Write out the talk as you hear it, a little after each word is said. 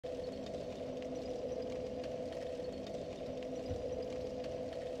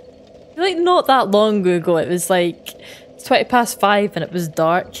feel like not that long ago it was like 20 past 5 and it was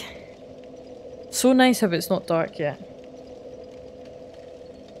dark. So nice how it's not dark yet.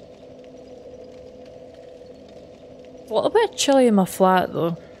 A little bit chilly in my flat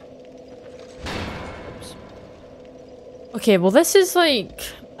though. Oops. Okay, well this is like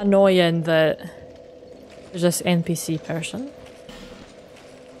annoying that there's this NPC person.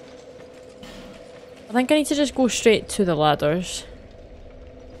 I think I need to just go straight to the ladders.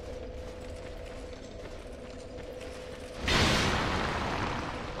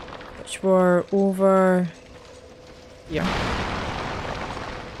 Which were over here.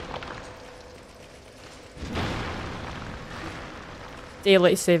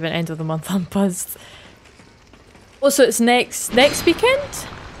 Daylight saving, end of the month, I'm buzzed. Oh, so it's next weekend?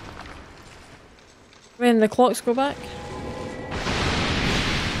 When the clocks go back?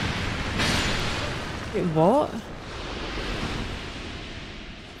 Wait, what?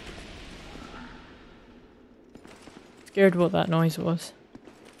 Scared what that noise was.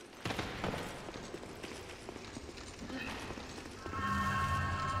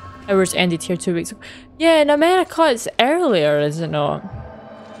 Hours ended here 2 weeks ago. Yeah, in America it's earlier, is it not?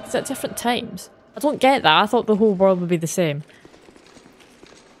 It's at different times. I don't get that. I thought the whole world would be the same.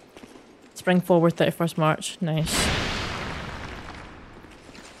 Spring forward 31st March. Nice.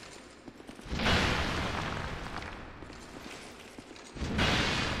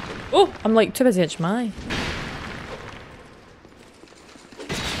 Oh, I'm like too busy itching my eye.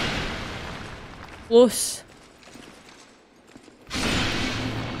 Close.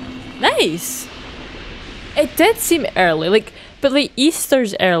 Nice! It did seem early, like, but like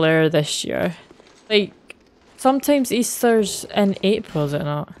Easter's earlier this year. Like, sometimes Easter's in April, is it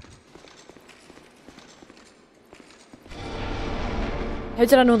not? How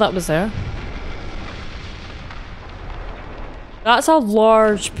did I know that was there? That's a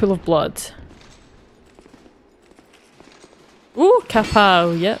large pool of blood. Ooh,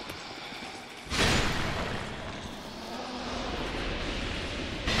 kapow, yep.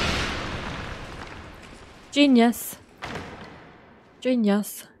 Genius.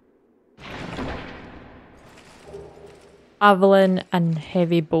 Genius. Javelin and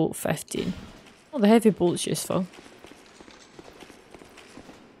heavy bolt 15. Oh, the heavy bolt's useful.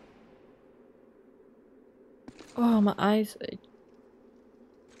 Oh, my eyes.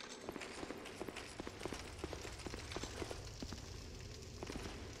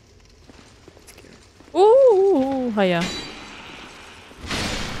 Ooh, hiya.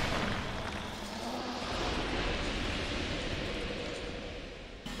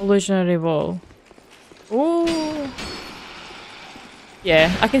 Illusionary wall. Oh.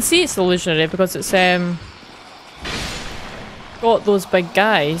 Yeah, I can see it's illusionary because it's got those big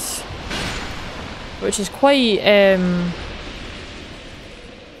guys. Which is quite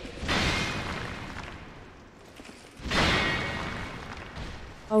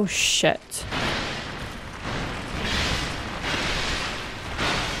oh shit.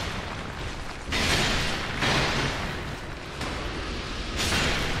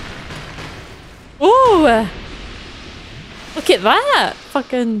 Ooh! Look at that!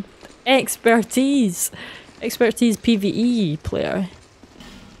 Fucking expertise. Expertise PvE player.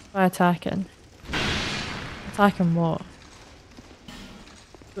 By attacking. Attacking what?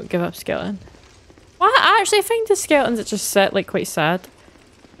 Don't give up skeleton. Well, I actually find the skeletons that just sit like quite sad.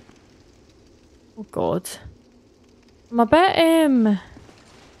 Oh god. I'm a bit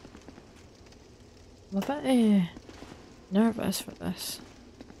nervous for this.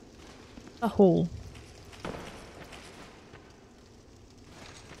 A hole.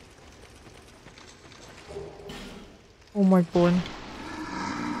 Homeward bone.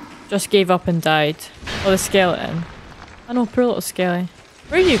 Just gave up and died. Oh, the skeleton. I know, poor little skelly.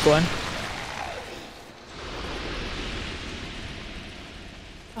 Where are you going?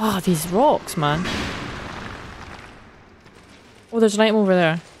 Ah, these rocks, man. Oh, there's an item over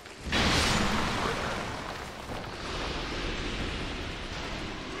there.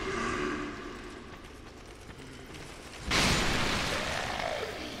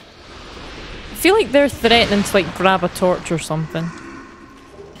 I feel like they're threatening to like grab a torch or something.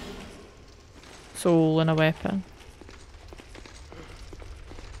 Soul and a weapon.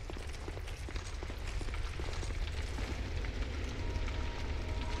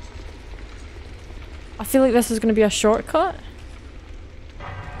 I feel like this is going to be a shortcut.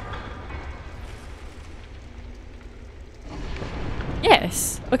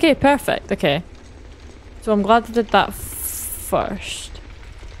 Yes. Okay, perfect. Okay. So I'm glad I did that first.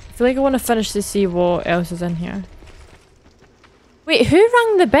 I feel like I want to finish to see what else is in here. Wait, who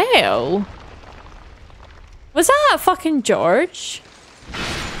rang the bell? Was that fucking George?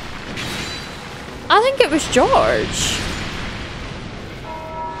 I think it was George.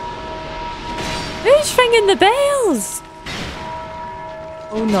 Who's ringing the bells?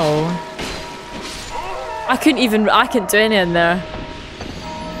 Oh no. I couldn't do any in there.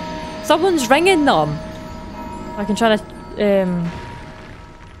 Someone's ringing them. I can try to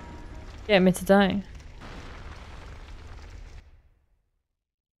get me to die.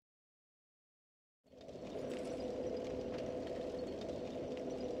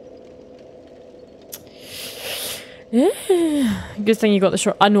 Good thing you got the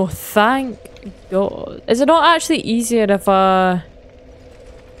short. I know, thank God. Is it not actually easier if where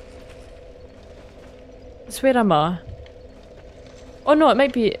am I? Oh no, it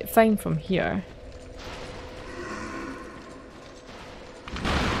might be fine from here.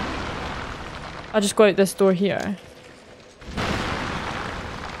 I'll just go out this door here.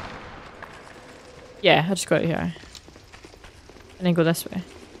 Yeah, I'll just go out here. And then go this way.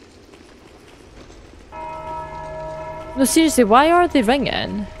 No, seriously, why are they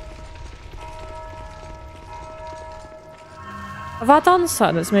ringing? Have I done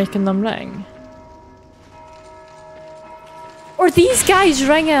something that's making them ring? Or these guys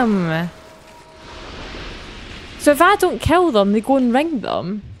ring them? So if I don't kill them, they go and ring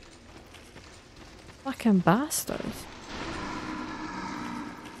them? Fucking bastards.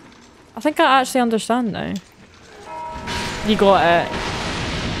 I think I actually understand now. You got it.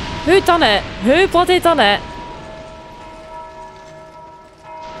 Who done it? Who bloody done it?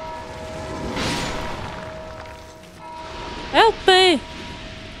 Help me!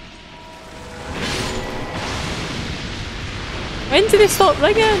 When do they stop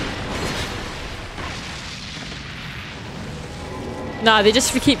ringing? Nah, they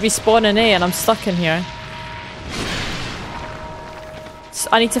just keep respawning, and I'm stuck in here. So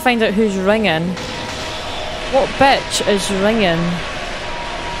I need to find out who's ringing. What bitch is ringing?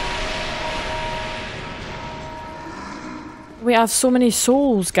 Wait, I have so many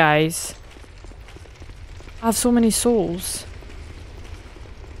souls, guys. I have so many souls.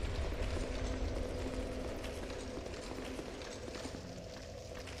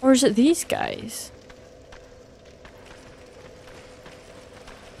 Or is it these guys?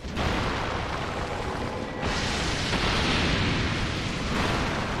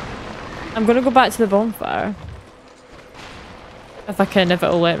 I'm gonna go back to the bonfire. If I can, if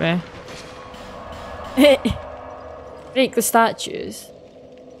it'll let me. Break the statues.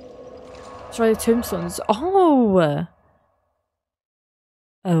 Destroy the tombstones. Oh!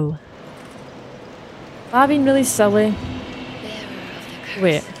 Oh. Have I been really silly?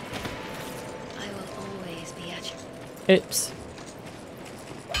 Wait. I will always be at you. Oops.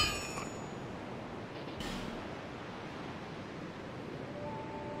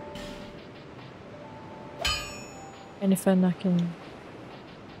 Anything I can...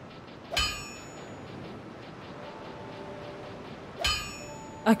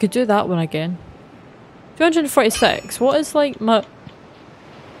 I could do that one again. 246. What is like my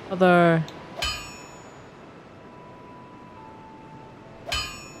other...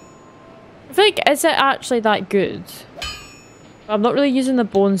 I feel like, is it actually that good? I'm not really using the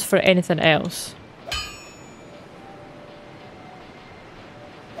bones for anything else.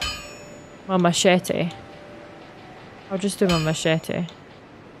 My machete. I'll just do my machete.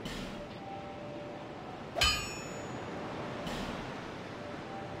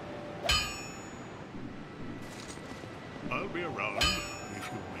 I'll be around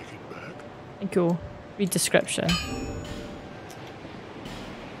if you make it back. Thank you. Read description.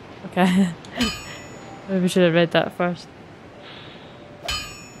 Okay. Maybe we should have read that first.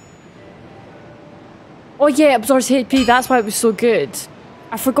 Oh yeah, it absorbs HP, that's why it was so good.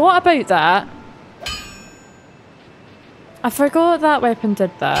 I forgot about that. I forgot that weapon did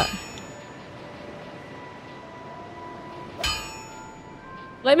that.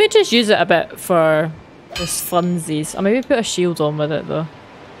 Let me just use it a bit for just funsies. I'll maybe put a shield on with it though.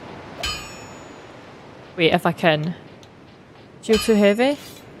 Wait, if I can. Shield too heavy?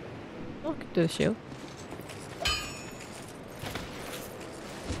 Oh, I could do a shield.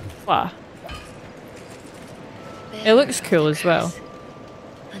 Wow. It looks cool as well.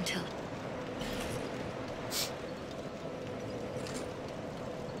 Until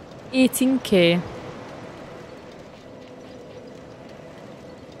 18k.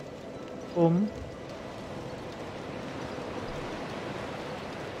 Boom.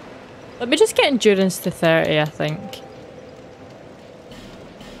 Let me just get endurance to 30, I think.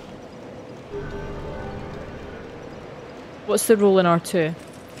 What's the roll in R2?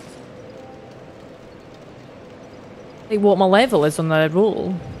 Like what my level is on the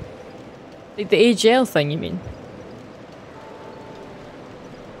roll? Like the AGL thing, you mean?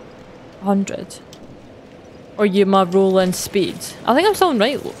 100. Or you my roll in speed? I think I'm still in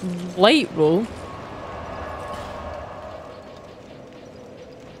light roll.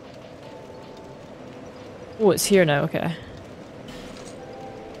 Oh, it's here now, okay.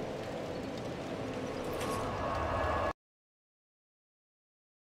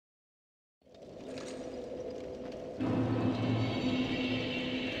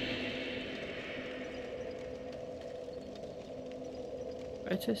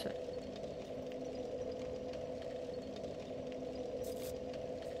 Right, 2 seconds.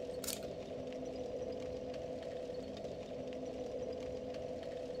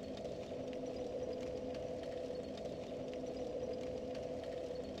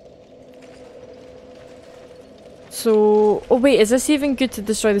 So, oh wait, is this even good to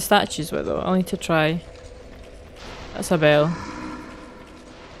destroy the statues with though? I'll need to try. That's a bell.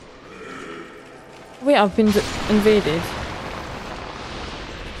 Wait, I've been invaded.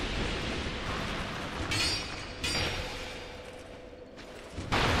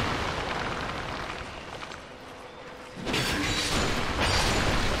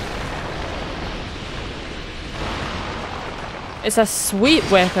 It's a sweet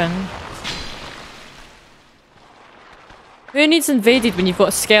weapon. Who needs invaded when you've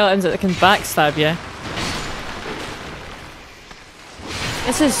got skeletons that can backstab you?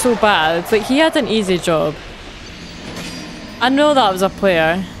 This is so bad. It's like he had an easy job. I know that was a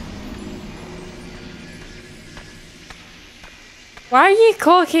player. Why are you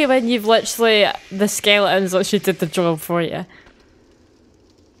cocky when you've literally the skeletons literally did the job for you?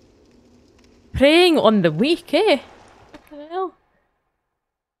 Preying on the weak, eh? Fucking hell.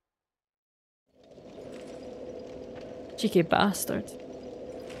 Cheeky bastard.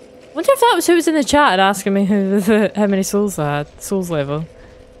 Wonder if that was who was in the chat asking me how many souls I had. Souls level.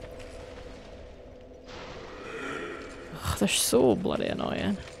 Ugh, they're so bloody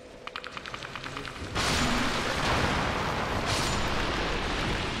annoying.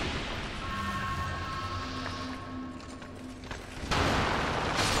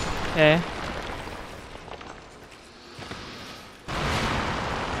 Okay.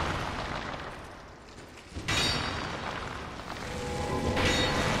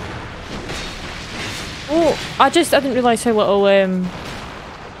 Oh, I didn't realise how little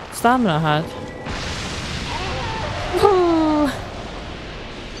stamina I had.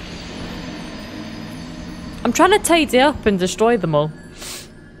 I'm trying to tidy up and destroy them all.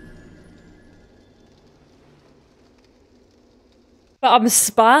 But I'm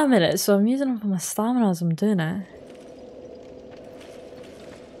spamming it, so I'm using up my stamina as I'm doing it.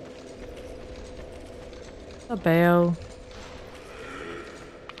 A bell.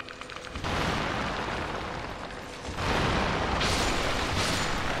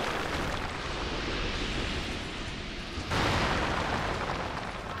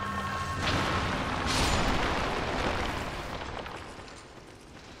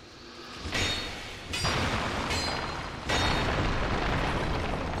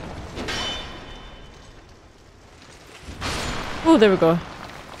 Oh, there we go.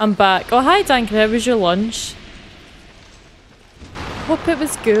 I'm back. Oh, hi, Duncan. How was your lunch? Hope it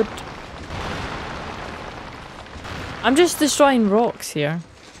was good. I'm just destroying rocks here.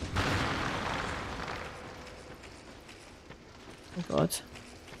 Oh god.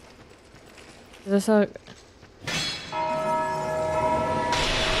 Is this a...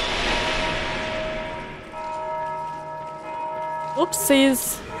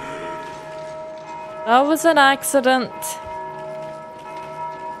 Oopsies. That was an accident.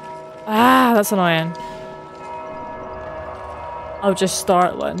 Ah, that's annoying. I'll just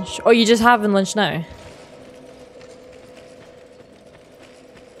start lunch. Oh, you just having lunch now?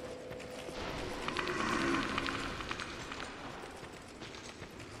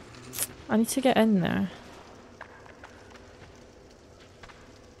 I need to get in there.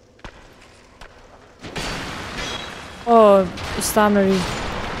 Oh, stamina.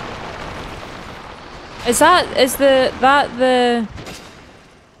 Is the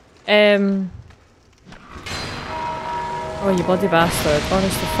oh, you bloody bastard.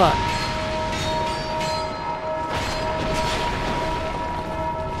 Honest to fuck.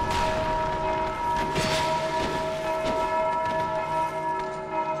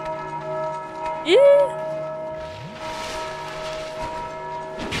 Yeah.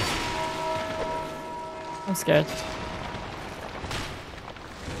 I'm scared.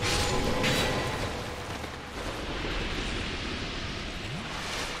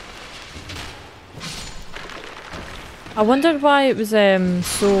 I wondered why it was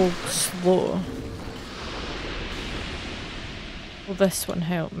so slow. Will this one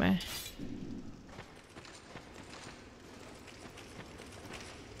help me?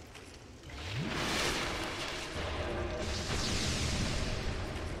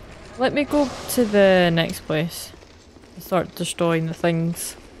 Let me go to the next place and start destroying the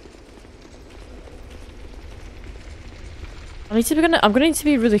things. I'm gonna need to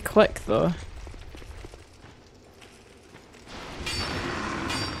be really quick though.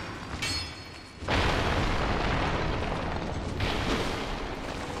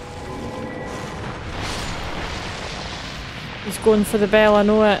 He's going for the bell, I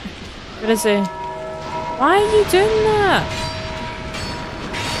know it. Where is he? Why are you doing that?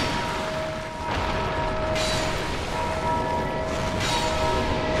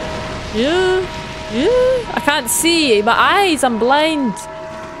 Yeah, I can't see. My eyes, I'm blind.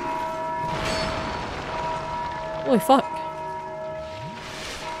 Holy fuck.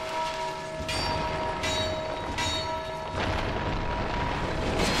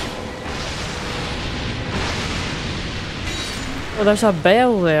 Oh, there's a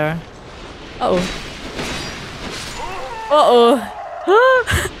bell there. Uh-oh. Uh-oh.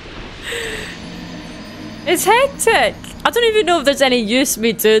 It's hectic. I don't even know if there's any use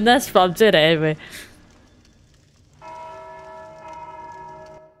me doing this, but I'm doing it anyway.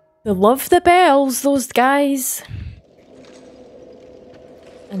 They love the bells, those guys.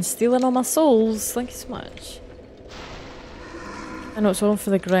 And stealing all my souls. Thank you so much. I know it's all for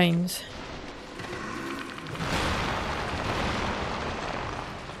the grinds.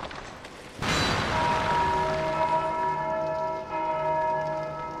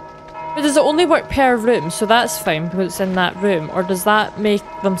 But does it only work per room? So that's fine because it's in that room. Or does that make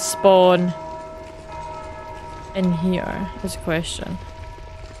them spawn in here? Is a question.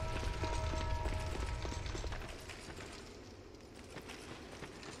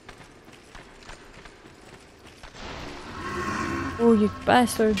 Oh, you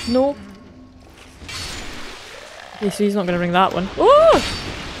bastard. No. Okay, so he's not going to ring that one. Oh!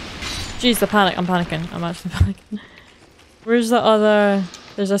 Jeez, the panic. I'm panicking. I'm actually panicking. Where's the other...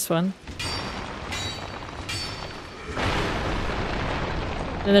 There's this one.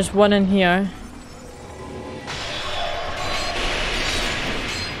 Then there's one in here.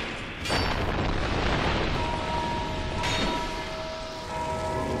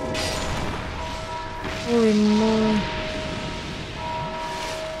 Holy moly.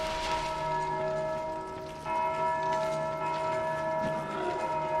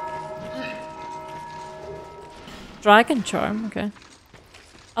 Dragon charm, okay.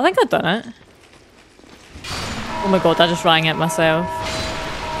 I think I've done it. Oh my god, I just rang it myself.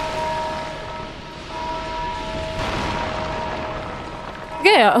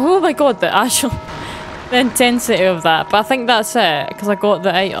 Okay, oh my god, the actual... the intensity of that. But I think that's it, because I got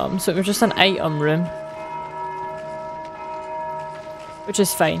the item, so it was just an item room. Which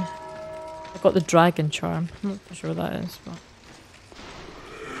is fine. I got the dragon charm. I'm not sure what that is, but...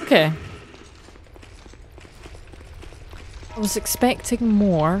 Okay. I was expecting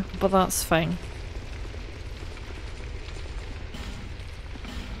more, but that's fine.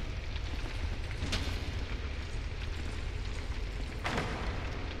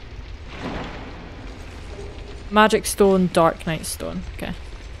 Magic stone, dark night stone. Okay.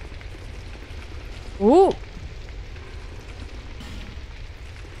 Ooh!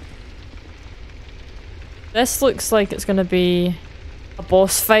 This looks like it's gonna be a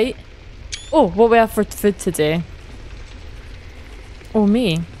boss fight. Oh, what we have for food today? Oh,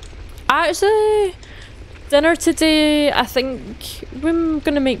 me. Actually, dinner today, I think we're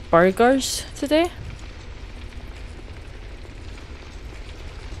gonna make burgers today.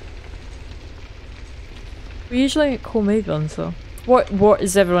 We usually make homemade ones though. What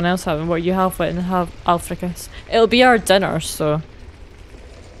is everyone else having? What are you halfway and have Alfricus? It'll be our dinner, so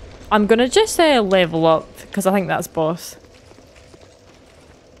I'm gonna just level up because I think that's boss.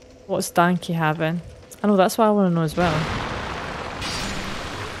 What's Danky having? I know that's what I want to know as well.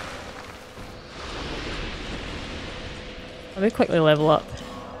 Let me quickly level up.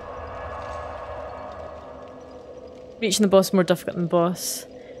 Reaching the boss is more difficult than the boss.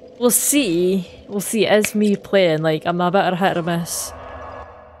 We'll see. We'll see. It is me playing. Like, I'm a bit of a hit or miss.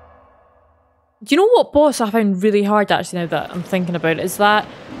 Do you know what boss I found really hard actually now that I'm thinking about it? Is that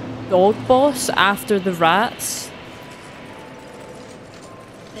dog boss after the rats?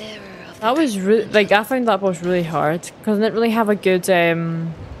 That was really... Like, I found that boss really hard. Because I didn't really have a good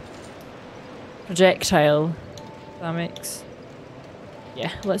projectile. If that makes...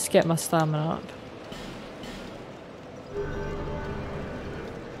 Yeah, let's get my stamina up.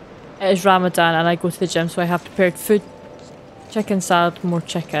 It is Ramadan and I go to the gym, so I have prepared food. Chicken salad, more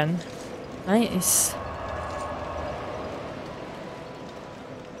chicken. Nice.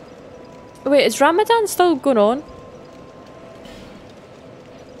 Oh, wait, is Ramadan still going on?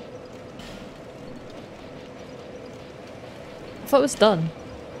 I thought it was done.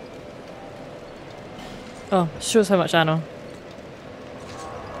 Oh, shows how much I know.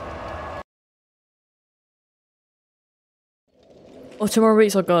 Oh, 2 more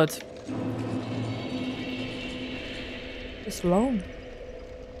weeks, oh god. It's long.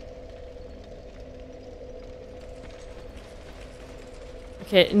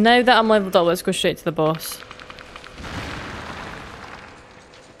 Okay, now that I'm leveled up, let's go straight to the boss.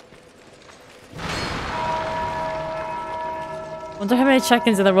 Wonder how many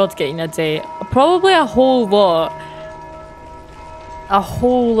chickens in the world get eaten a day. Probably a whole lot. A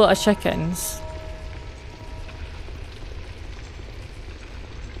whole lot of chickens.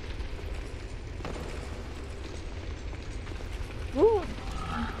 Ooh.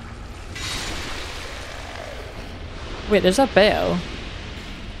 Wait, there's a bell.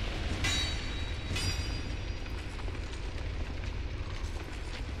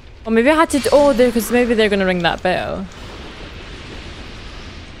 Or maybe I had to. Oh, because maybe they're gonna ring that bell.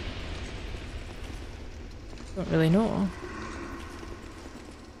 Don't really know.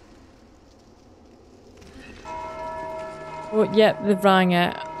 Oh, yep, they've rang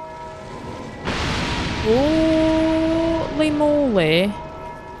it. Holy moly.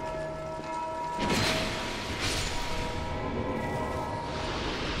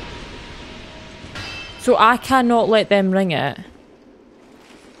 So I cannot let them ring it.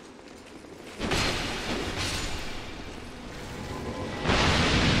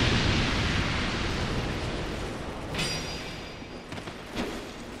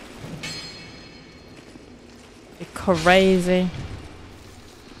 Crazy.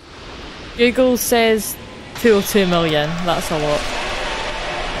 Google says 202 million. That's a lot.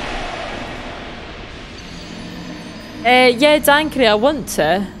 Yeah, Dankry, I want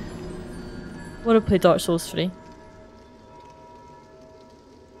to. I want to play Dark Souls 3.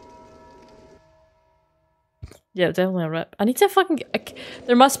 Yeah, definitely a rip. I need to fucking...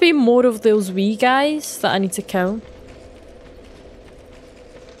 there must be more of those wee guys that I need to kill.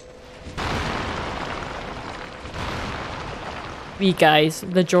 Wee guys,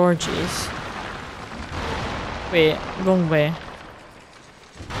 the Georgies. Wait, wrong way.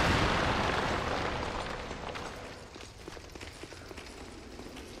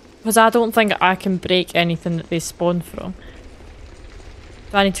 Because I don't think I can break anything that they spawn from.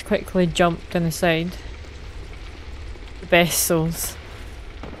 So I need to quickly jump down the side. The best souls.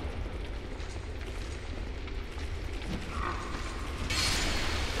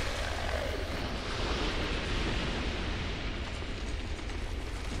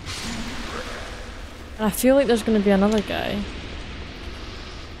 And I feel like there's going to be another guy.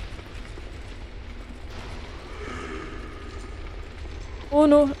 Oh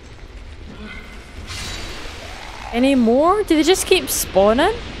no. Any more? Do they just keep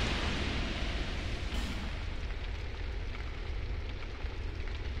spawning?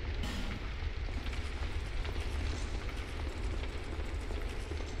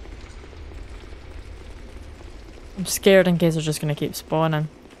 I'm scared in case they're just going to keep spawning.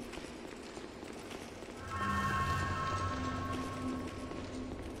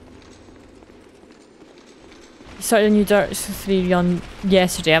 Started a new Dark Souls 3 run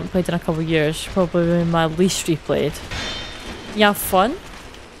yesterday. I haven't played in a couple of years. Probably my least replayed. You have fun?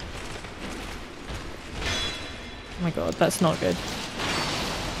 Oh my god, that's not good.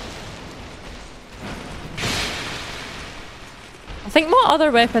 I think my other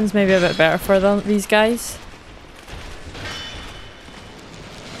weapons may be a bit better for these guys.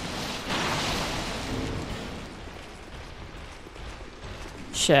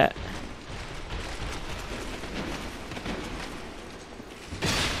 Shit.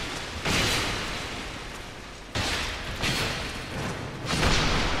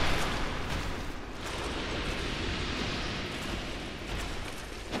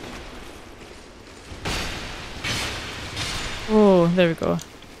 Oh, there we go.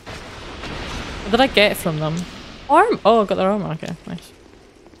 What did I get from them? Arm? Oh, I got their armor. Okay, nice.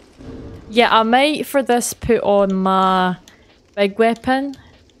 Yeah, I might for this put on my big weapon.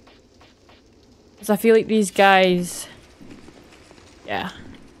 Because I feel like these guys... yeah.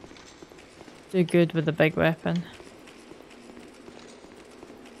 Do good with the big weapon.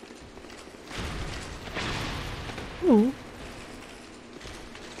 Ooh.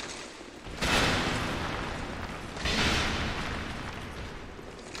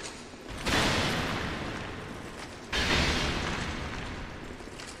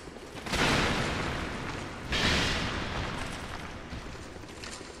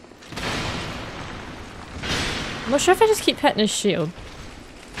 I'm not sure if I just keep hitting his shield.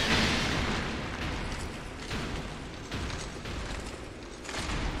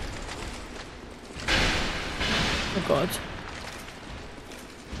 Oh god.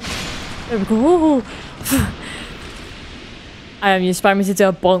 There we go. You inspired me to do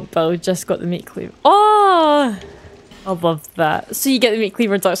a bonk build, just got the meat cleaver. Oh! I love that. So you get the meat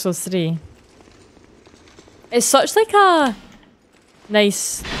cleaver in Dark Souls 3. It's such like a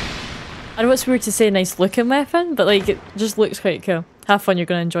nice, I know it's weird to say nice looking weapon, but like it just looks quite cool. Have fun, you're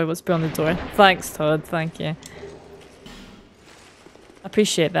gonna enjoy what's beyond the door. Thanks Todd, thank you. I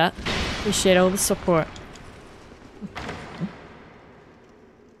appreciate that. Appreciate all the support.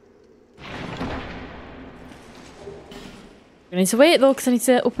 I need to wait though, because I need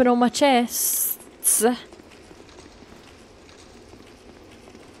to open all my chests.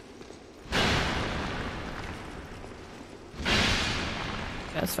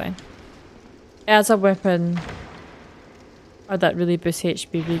 That's fine. As a weapon, or that really boosts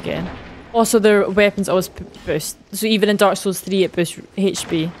HP regen. Also, their weapons always boost. So even in Dark Souls 3, it boosts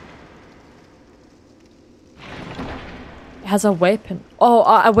HP. It has a weapon. Oh,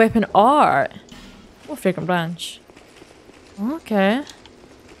 a weapon art. Oh, fragrant branch. Okay.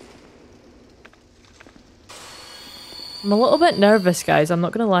 I'm a little bit nervous, guys. I'm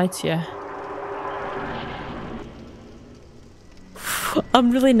not gonna lie to you.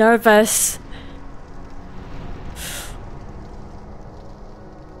 I'm really nervous.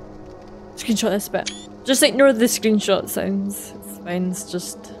 Screenshot this bit. Just ignore the screenshot sounds. It's fine, it's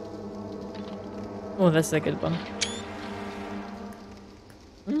just... Oh, this is a good one.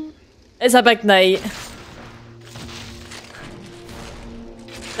 It's a big night.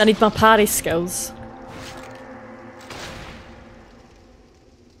 I need my parry skills.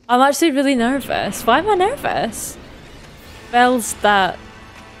 I'm actually really nervous. Why am I nervous? VELSTAT.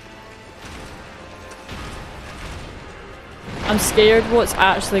 I'm scared what's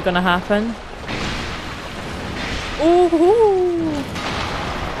actually gonna happen. Oh!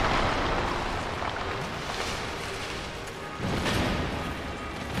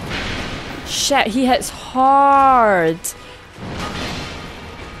 Shit, he hits hard.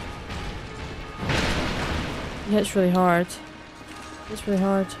 He hits really hard. It's really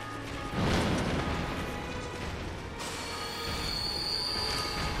hard.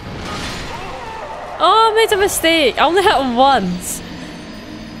 Oh, I made a mistake. I only hit him once.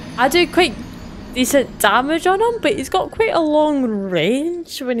 I do quite decent damage on him, but he's got quite a long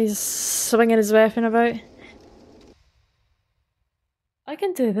range when he's swinging his weapon about. I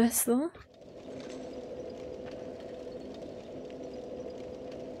can do this though.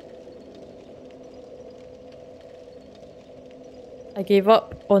 I gave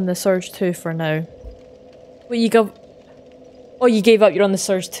up on the Surge 2 for now. What you go? Oh, you gave up, you're on the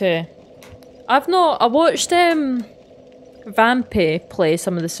Surge 2. I've not, I watched Vampy play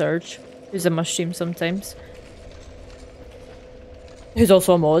some of the Surge, who's in my stream sometimes. Who's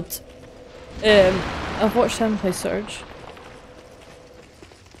also a mod. I've watched him play Surge.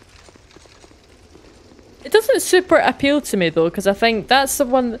 It doesn't super appeal to me though, because I think that's the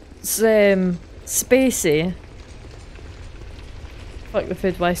one that's spacey. Fuck the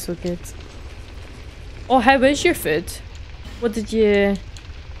food, why so good? Oh, how is your food? What did you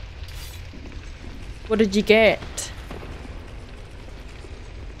get?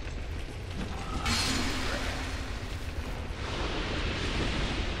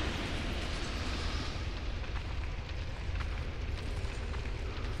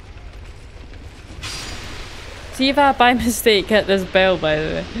 See if I by mistake hit this bell, by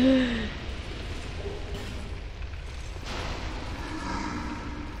the way.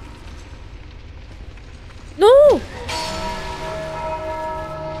 No!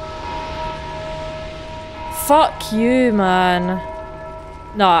 Fuck you, man.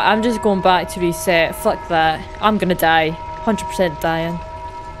 No, I'm just going back to reset. Fuck that. I'm gonna die. 100% dying.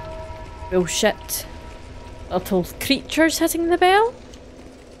 Bullshit. Little creatures hitting the bell?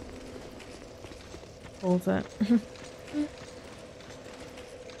 Hold it.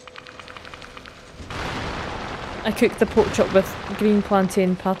 I cooked the pork chop with green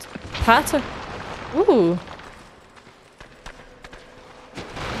plantain patter. Ooh.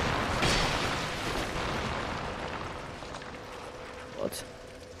 God.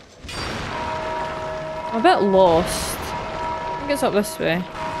 I'm a bit lost. I think it's up this way.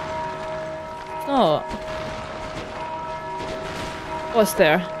 It's not. What's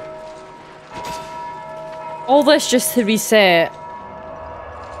there? All this just to reset.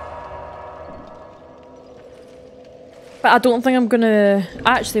 But I don't think I'm gonna...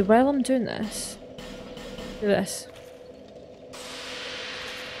 Actually, while I'm doing this... Do this.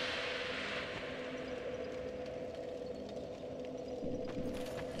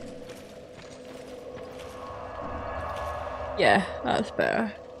 Yeah, that's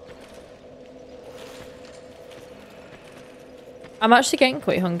better. I'm actually getting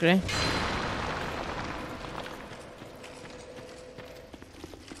quite hungry.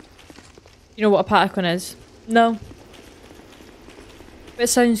 You know what a patacon is? No. But it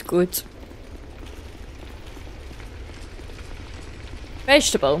sounds good.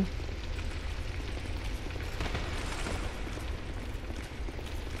 Vegetable.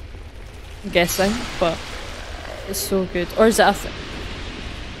 I'm guessing, but it's so good. Or is it a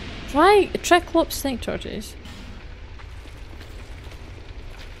try triclops snake charges?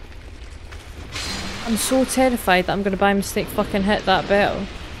 I'm so terrified that I'm gonna by mistake fucking hit that bell.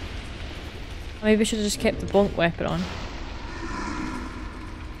 Maybe I should have just kept the bonk weapon on.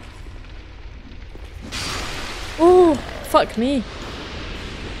 Oh, fuck me.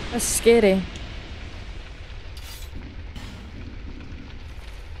 That's scary.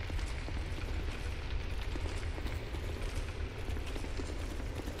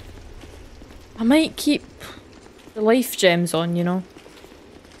 I might keep the life gems on, you know.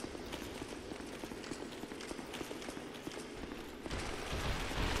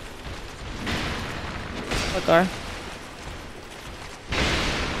 Bugger.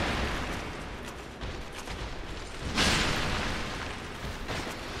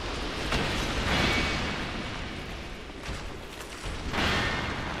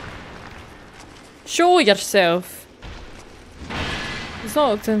 Show yourself. It's not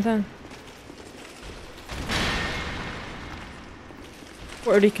locked in.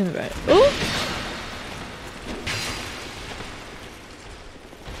 What are you talking about? Oh!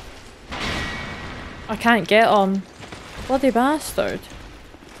 I can't get on. Bloody bastard.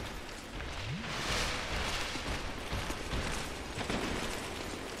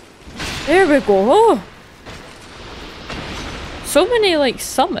 There we go. Oh! So many like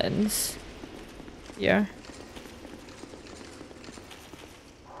summons. Yeah.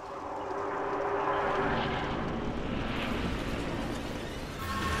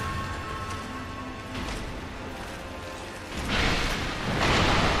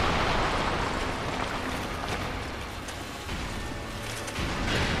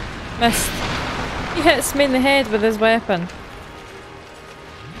 Missed. He hits me in the head with his weapon.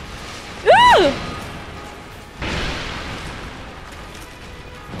 Ooh!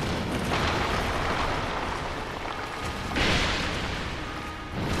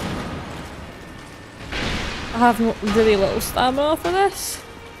 I have really little stamina for this.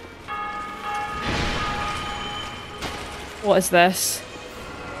 What is this?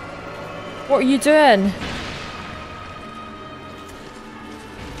 What are you doing?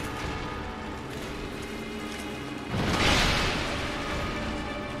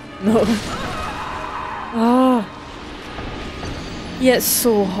 No. Ah. Yeah, it's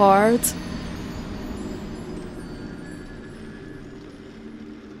so hard.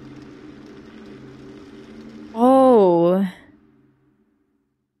 Oh.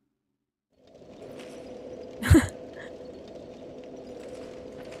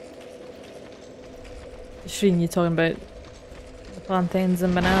 Shouldn't you talking about the plantains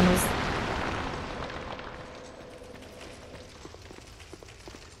and bananas?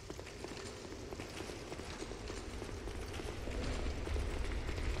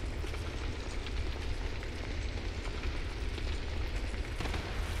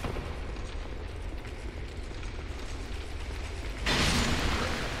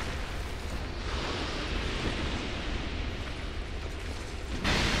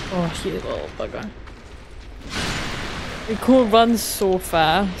 Oh, you little bugger. The core runs so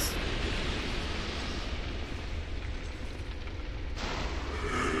fast.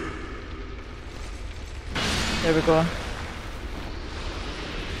 There we go.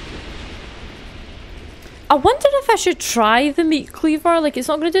 I wondered if I should try the meat cleaver. Like, it's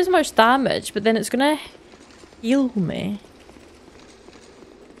not going to do as much damage, but then it's going to heal me.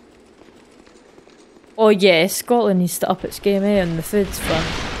 Oh yeah, Scotland needs to up its game, eh, on the foods front.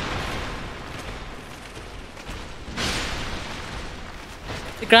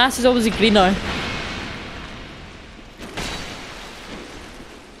 The grass is always greener.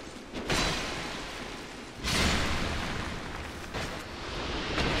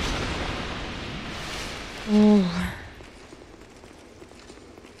 Oh.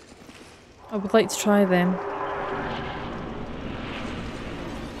 I would like to try them.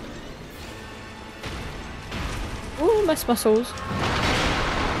 Oh, missed my souls.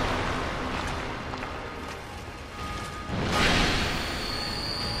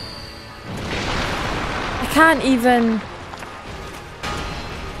 I can't even...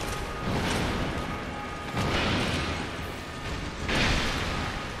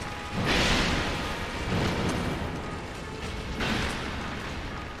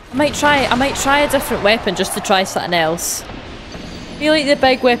 I might try a different weapon just to try something else. I feel like the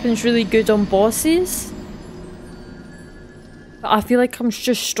big weapon's really good on bosses. But I feel like I'm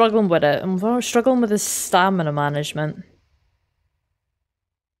just struggling with it. I'm struggling with the stamina management.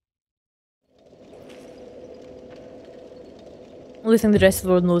 Only thing the rest of the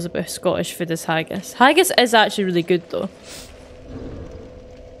world knows about Scottish food is haggis. Haggis is actually really good though.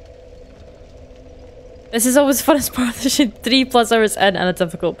 This is always the funnest part of the shit. 3+ hours in and a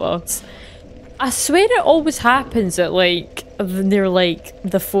difficult boss. I swear it always happens at like near like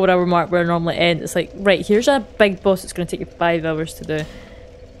the 4-hour mark where I normally end. It's like, right, here's a big boss that's going to take you 5 hours to do.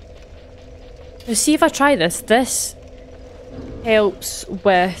 Now see if I try this. This helps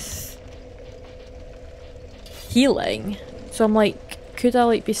with healing. So I'm like, could I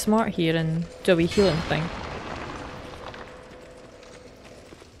like be smart here and do a wee healing thing?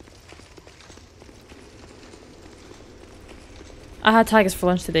 I had haggis for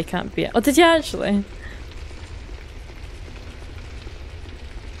lunch today, can't be it. Oh, did you actually?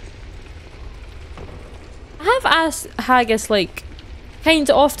 I have asked haggis like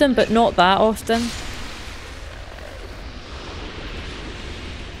kinda often, but not that often.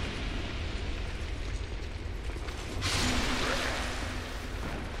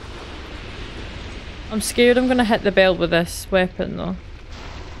 I'm scared I'm gonna hit the bell with this weapon though.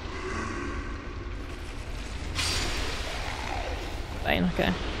 Fine,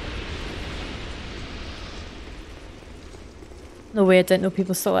 okay. No way, I didn't know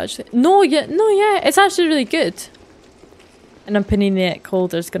people still actually— No, yeah, it's actually really good. And I'm panini it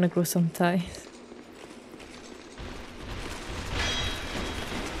colder is gonna go sometime.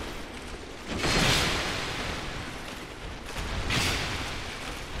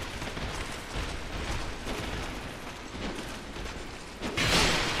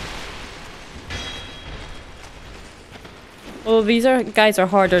 Well, these guys are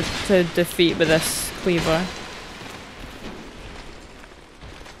harder to defeat with this cleaver.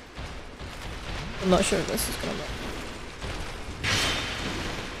 I'm not sure if this is gonna work.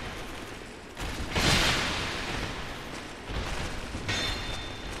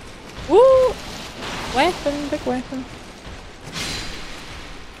 Woo! Weapon, big weapon.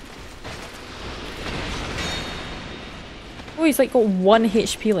 Oh, he's like got 1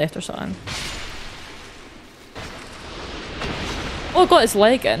 HP left or something. Oh, I got his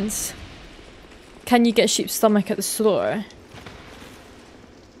leggings. Can you get sheep's stomach at the store?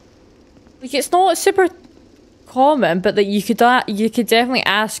 Like, it's not super common, but that you could definitely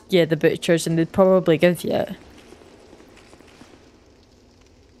ask, yeah, the butchers, and they'd probably give you it.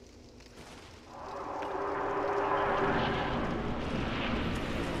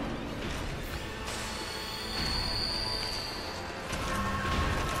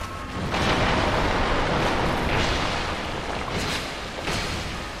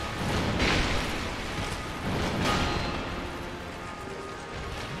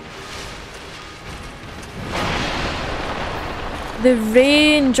 The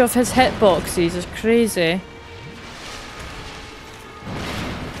range of his hitboxes is crazy.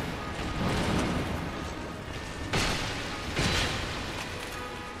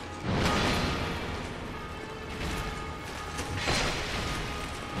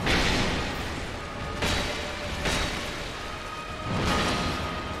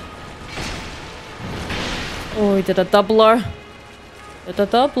 Oh, he did a doubler. Did a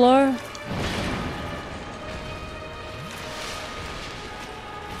doubler.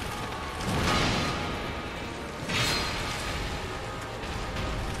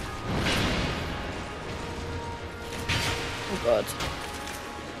 God.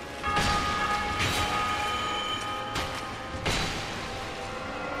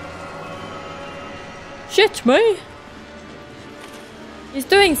 Shit me! He's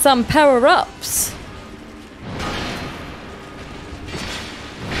doing some power-ups.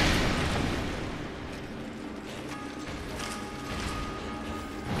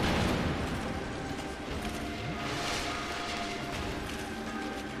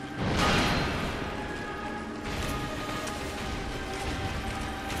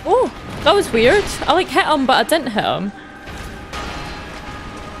 Oh, that was weird. I like hit him, but I didn't hit him.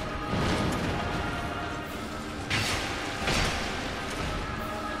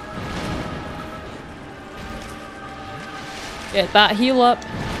 Get that heal up.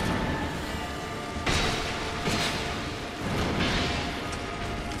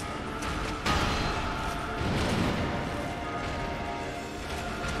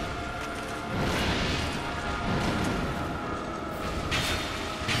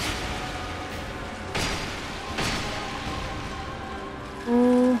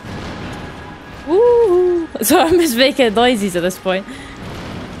 So I'm just making noises at this point.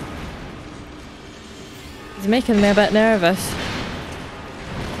 He's making me a bit nervous.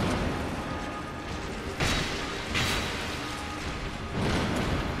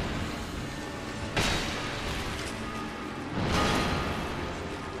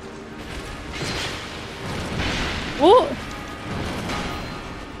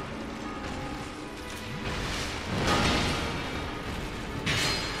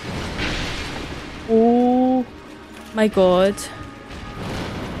 My god.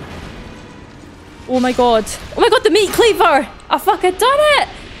 Oh my god. Oh my god, the meat cleaver! I fucking done it!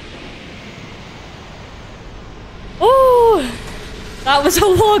 Oh! That was a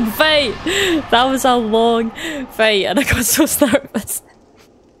long fight! That was a long fight and I got so nervous.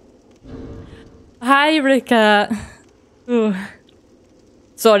 Hi, Rika. Ooh.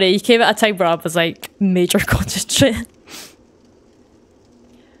 Sorry, you came at a time where I was like major concentrating.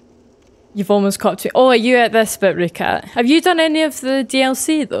 You've almost caught to. Oh, are you at this bit, Rika? Have you done any of the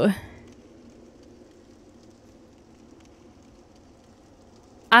DLC though?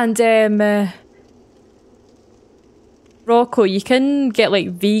 And Rocco, you can get like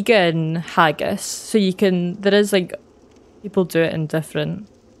vegan haggis, so you can. There is like people do it in different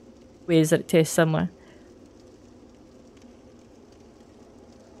ways that it tastes similar.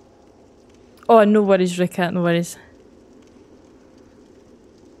 Oh, no worries, Rika, no worries.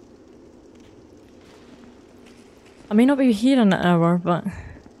 I may not be here in an hour, but...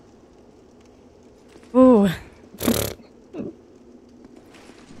 Oh.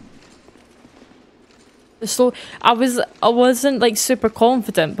 The slow... I wasn't like super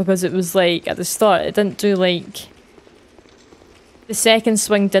confident because it was like at the start it didn't do like... The second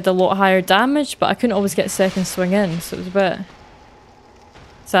swing did a lot higher damage, but I couldn't always get second swing in, so it was a bit...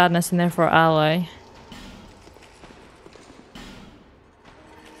 Sadness and therefore ally.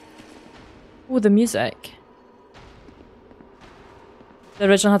 Oh, the music. The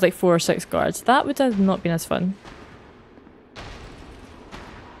original had like 4 or 6 guards. That would have not been as fun.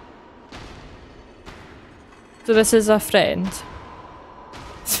 So this is a friend.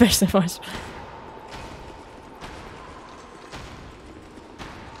 Especially much.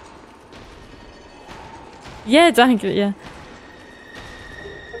 Yeah, dang it, yeah.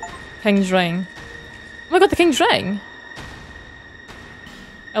 King's Ring. Oh my god, the King's Ring!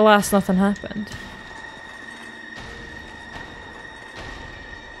 Alas, nothing happened.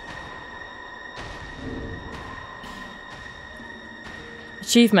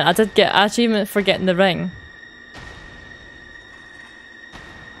 Achievement. I did get achievement for getting the ring.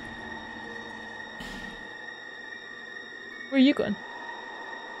 Where are you going?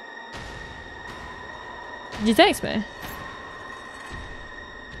 Did you text me?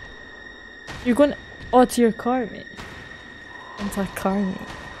 You're going to your car, mate. Into a car, mate.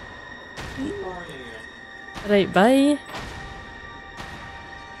 Right, bye.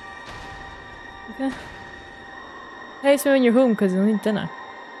 Okay. Text me when you're home because you'll need dinner.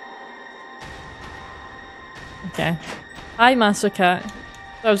 Okay. Hi, Master Cat.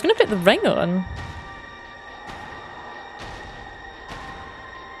 So I was gonna put the ring on.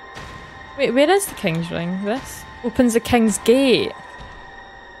 Wait, where is the King's Ring? This? Opens the King's Gate.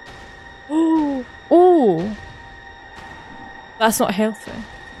 Oh! Oh! That's not healthy.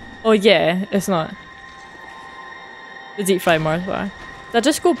 Oh yeah, it's not. The deep fried Mars bar. Did I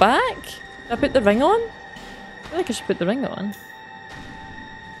just go back? Did I put the ring on? I feel like I should put the ring on.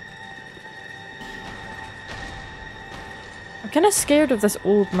 I'm kind of scared of this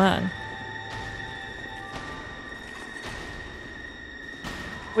old man.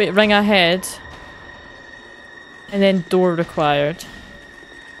 Wait, ring ahead. And then door required.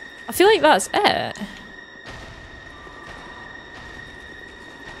 I feel like that's it.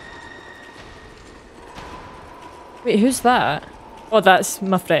 Wait, who's that? Oh, that's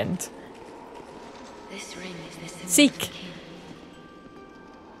my friend. This ring is the symbol Seek. of the king.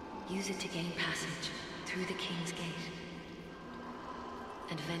 Use it to gain passage through the king's gate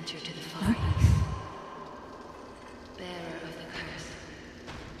and venture to the far east. Bearer of the curse.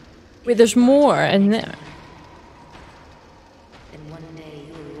 Wait, there's more in there. And one day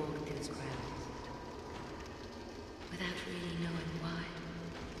you will walk these grounds without really knowing why.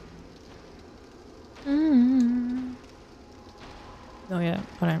 Oh yeah,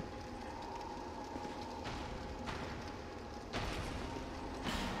 whatever.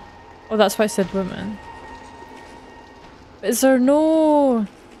 Oh, that's why I said women. But is there no...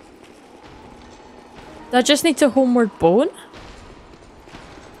 Do I just need to homeward bone?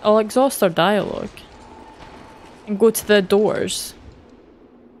 I'll exhaust our dialogue. And go to the doors.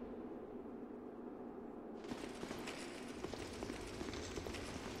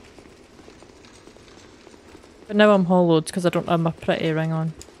 But now I'm hollowed because I don't have my pretty ring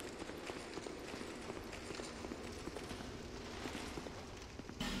on.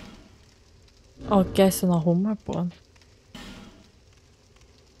 Oh, guess on a homeward one.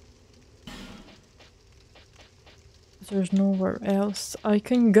 There's nowhere else I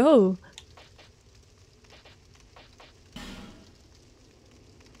can go.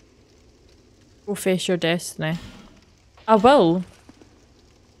 Go face your destiny. I will.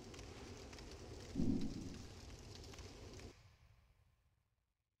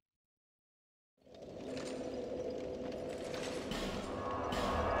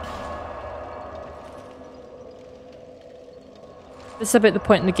 This is about the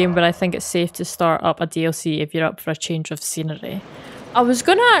point in the game where I think it's safe to start up a DLC if you're up for a change of scenery. I was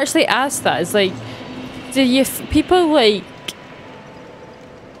gonna actually ask that. It's like, do you people like?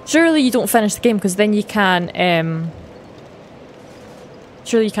 Surely you don't finish the game because then you can.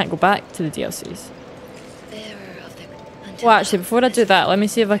 Surely you can't go back to the DLCs. Well, actually, before I do that, let me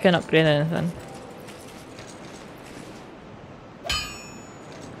see if I can upgrade anything.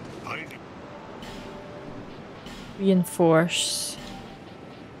 Reinforce.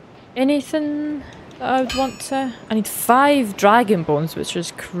 Anything that I would want to... I need 5 dragon bones, which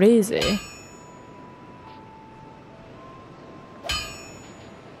is crazy.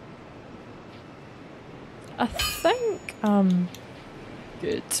 I think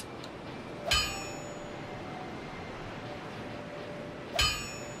good.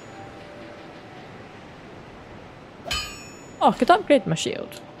 Oh, I could upgrade my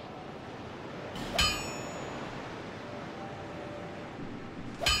shield.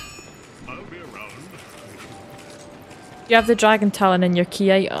 You have the dragon talon in your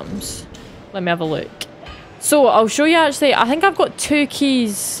key items. Let me have a look. So I'll show you actually, I think I've got 2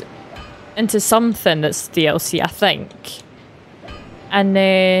 keys into something that's DLC, I think. And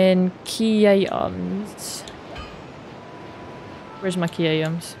then key items. Where's my key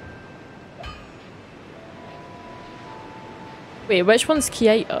items? Wait, which one's key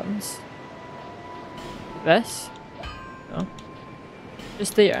items? This? No.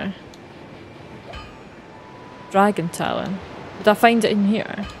 Just there. Dragon talon. Did I find it in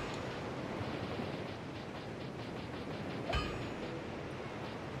here?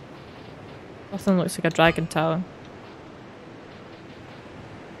 Nothing looks like a dragon talon.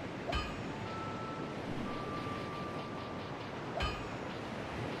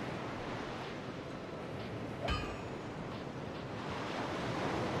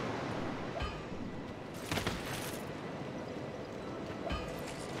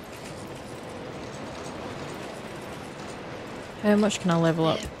 How much can I level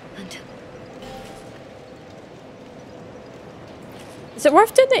up? Is it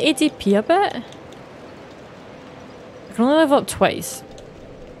worth doing the ADP a bit? I can only level up twice.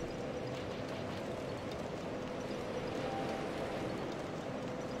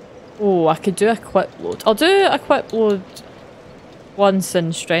 Oh, I could do a quick load. I'll do a quick load once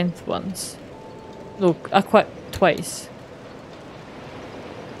and strength once. No, a quick twice.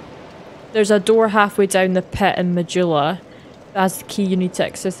 There's a door halfway down the pit in Medulla. That's the key you need to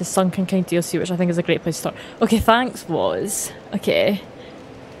access the Sunken King DLC, which I think is a great place to start. Okay, thanks, Woz. Okay.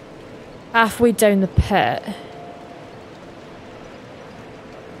 Halfway down the pit.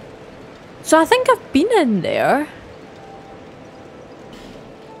 So I think I've been in there.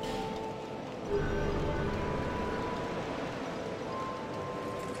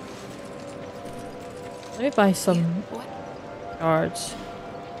 Let me buy some cards.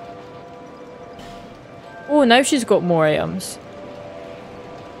 Oh, now she's got more items.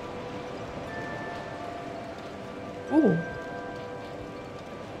 Ooh.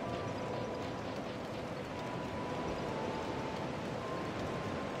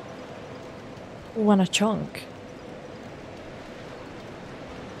 Oh, and a chunk.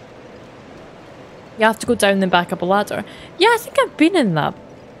 You have to go down and back up a ladder. Yeah, I think I've been in that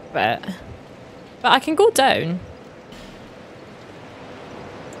bit. But I can go down.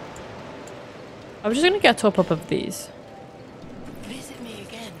 I'm just gonna get a top up of these. Visit me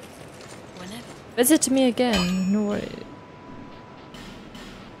again. Whenever. Visit me again. No worries.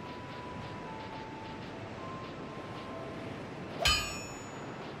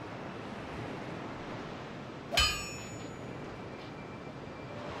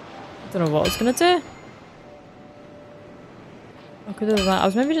 I don't know what I was gonna do. I could do that. I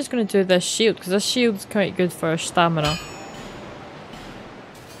was maybe just gonna do this shield because this shield's quite good for stamina.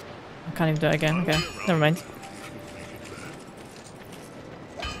 I can't even do it again. Okay, never mind.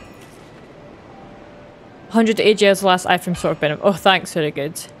 $100 AGL's last item sort of benefit. Oh, thanks, very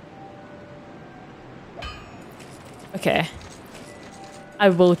good. Okay. I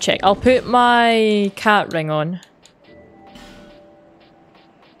will check. I'll put my cat ring on.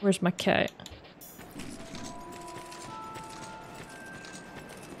 Where's my cat?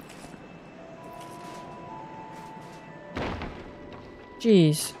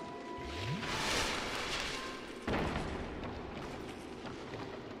 Jeez.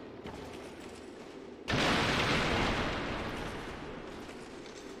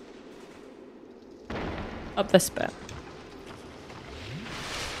 Up this bit.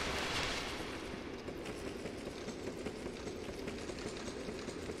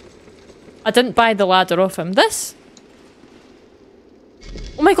 I didn't buy the ladder off him. This?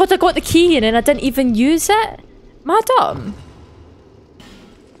 Oh my god, I got the key and then I didn't even use it? Madam.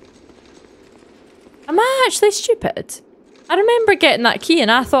 Am I actually stupid? I remember getting that key and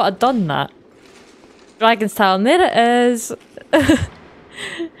I thought I'd done that. Dragon's Talon, there it is.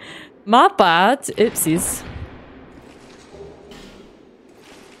 My bad. Oopsies.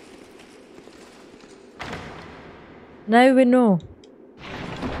 Now we know.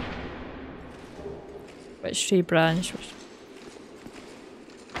 Which tree branch?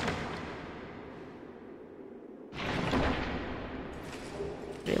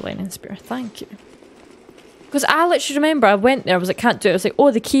 Lightning spear, thank you. Because I literally remember I went there, I was like, can't do it. I was like,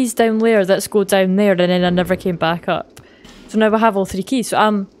 oh, the key's down there, let's go down there, and then I never came back up. So now I have all 3 keys.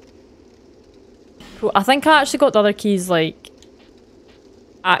 So cool. I think I actually got the other keys like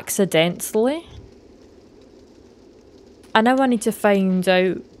accidentally. I now I need to find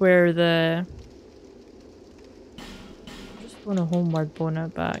out where the... I'm just going to homeward boner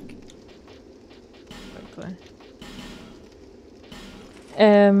back. Quickly.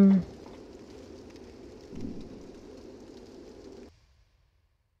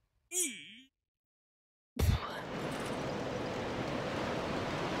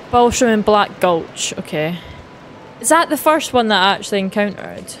 Balsham and Black Gulch, okay. Is that the first one that I actually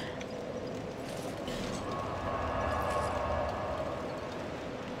encountered?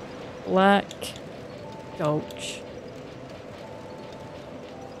 Black Gulch.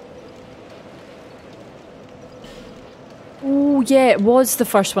 Oh yeah, it was the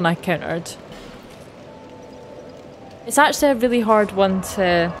first one I encountered. It's actually a really hard one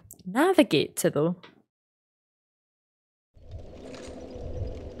to navigate to though.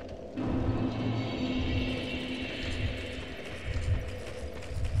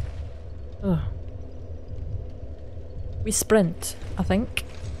 Ugh. We sprint, I think.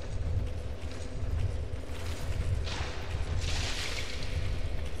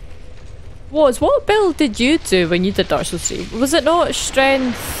 What build did you do when you did Dark Souls 3? Was it not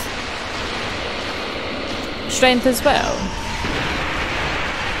strength? Strength as well?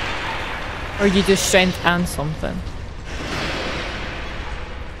 Or you do strength and something?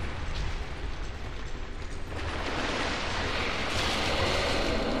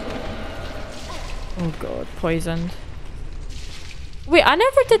 Oh god, poisoned. Wait, I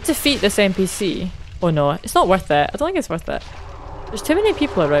never did defeat this NPC. Oh no, it's not worth it. I don't think it's worth it. There's too many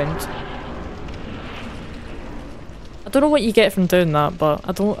people around. I don't know what you get from doing that, but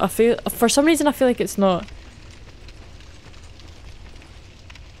I feel, for some reason I feel like it's not.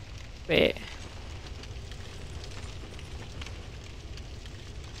 Wait.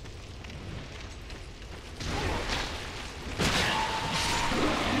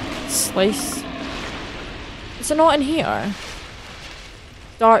 Slice. Is it not in here?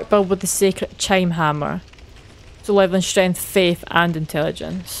 Dark build with the sacred chime hammer. So level in strength, faith, and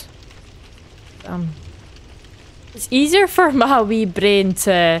intelligence. It's easier for my wee brain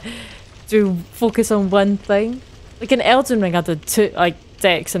to focus on one thing. Like in Elden Ring, I did 2, like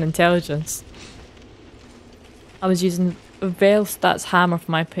Dex and intelligence. I was using VELSTAT's hammer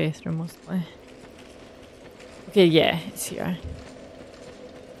for my playthrough mostly. Okay, yeah, it's here.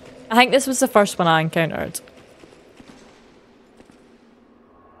 I think this was the first one I encountered.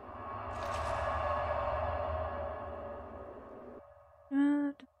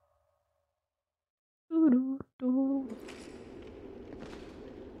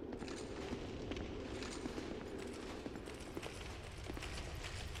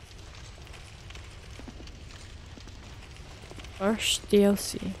 First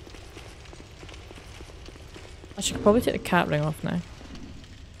DLC. I should probably take the cat ring off now.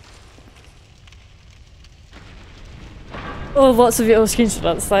 Oh, lots of little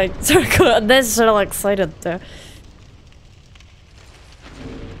screenshots. Like, this is really excited there.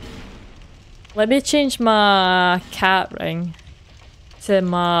 Let me change my cat ring to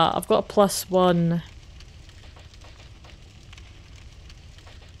my. I've got a +1.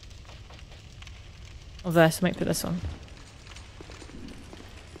 Of this, I might put this on.